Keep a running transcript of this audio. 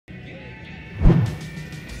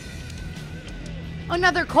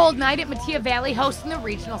Another cold night at Metea Valley hosting the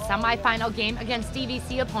regional semifinal game against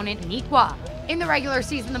DVC opponent Neuqua. In the regular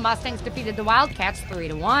season, the Mustangs defeated the Wildcats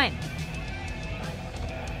 3-1.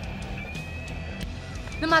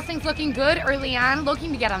 The Mustangs looking good early on,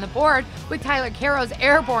 looking to get on the board with Tyler Kero's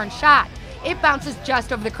airborne shot. It bounces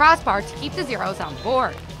just over the crossbar to keep the Zeros on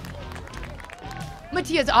board.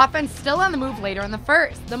 Metea's offense still on the move later in the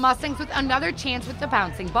first. The Mustangs with another chance with the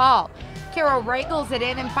bouncing ball. Kero wrangles it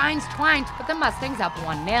in and finds Twine to put the Mustangs up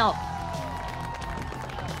 1-0.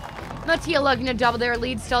 Metea looking to double their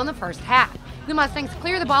lead still in the first half. The Mustangs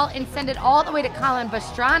clear the ball and send it all the way to Colin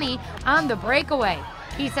Bastranoni on the breakaway.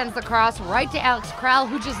 He sends the cross right to krehl,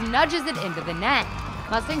 who just nudges it into the net.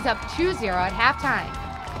 Mustangs up 2-0 at halftime.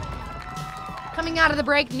 Coming out of the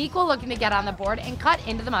break, Neuqua looking to get on the board and cut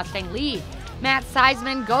into the Mustang lead. Matt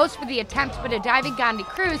Seisman goes for the attempt, but a diving Gandhi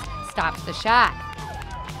Cruz stops the shot.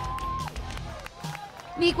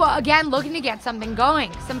 Neuqua again looking to get something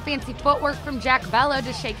going. Some fancy footwork from Jack Bella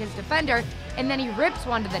to shake his defender, and then he rips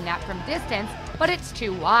one to the net from distance, but it's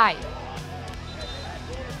too wide.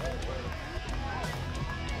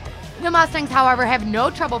 The Mustangs, however, have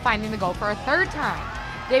no trouble finding the goal for a third time.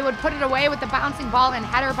 They would put it away with the bouncing ball and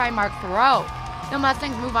header by Mark Thoreau. The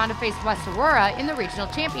Mustangs move on to face West Aurora in the regional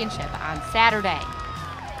championship on Saturday.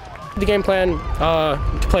 The game plan,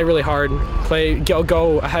 to play really hard,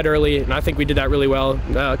 go ahead early, and I think we did that really well,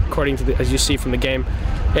 according to as you see from the game.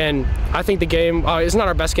 And I think the game is not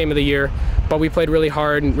our best game of the year, but we played really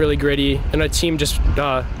hard and really gritty, and the team just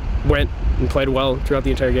went and played well throughout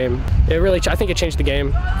the entire game. I think it changed the game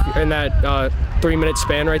in that 3-minute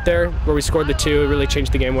span right there, where we scored the 2. It really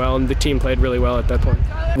changed the game well, and the team played really well at that point.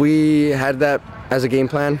 We had that as a game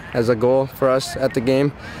plan, as a goal for us at the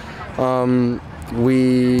game.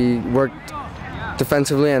 We worked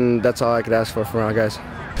defensively, and that's all I could ask for our guys.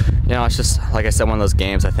 You know, it's just, like I said, one of those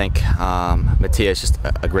games. I think Metea is just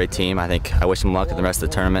a great team. I wish them luck in the rest of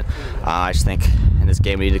the tournament. I just think in this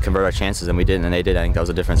game we need to convert our chances, and we didn't, and they did. I think that was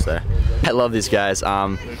the difference there. I love these guys.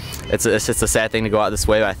 It's just a sad thing to go out this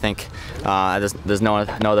way, but I think there's no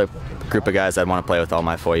other group of guys I'd want to play with all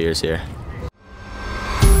my 4 years here.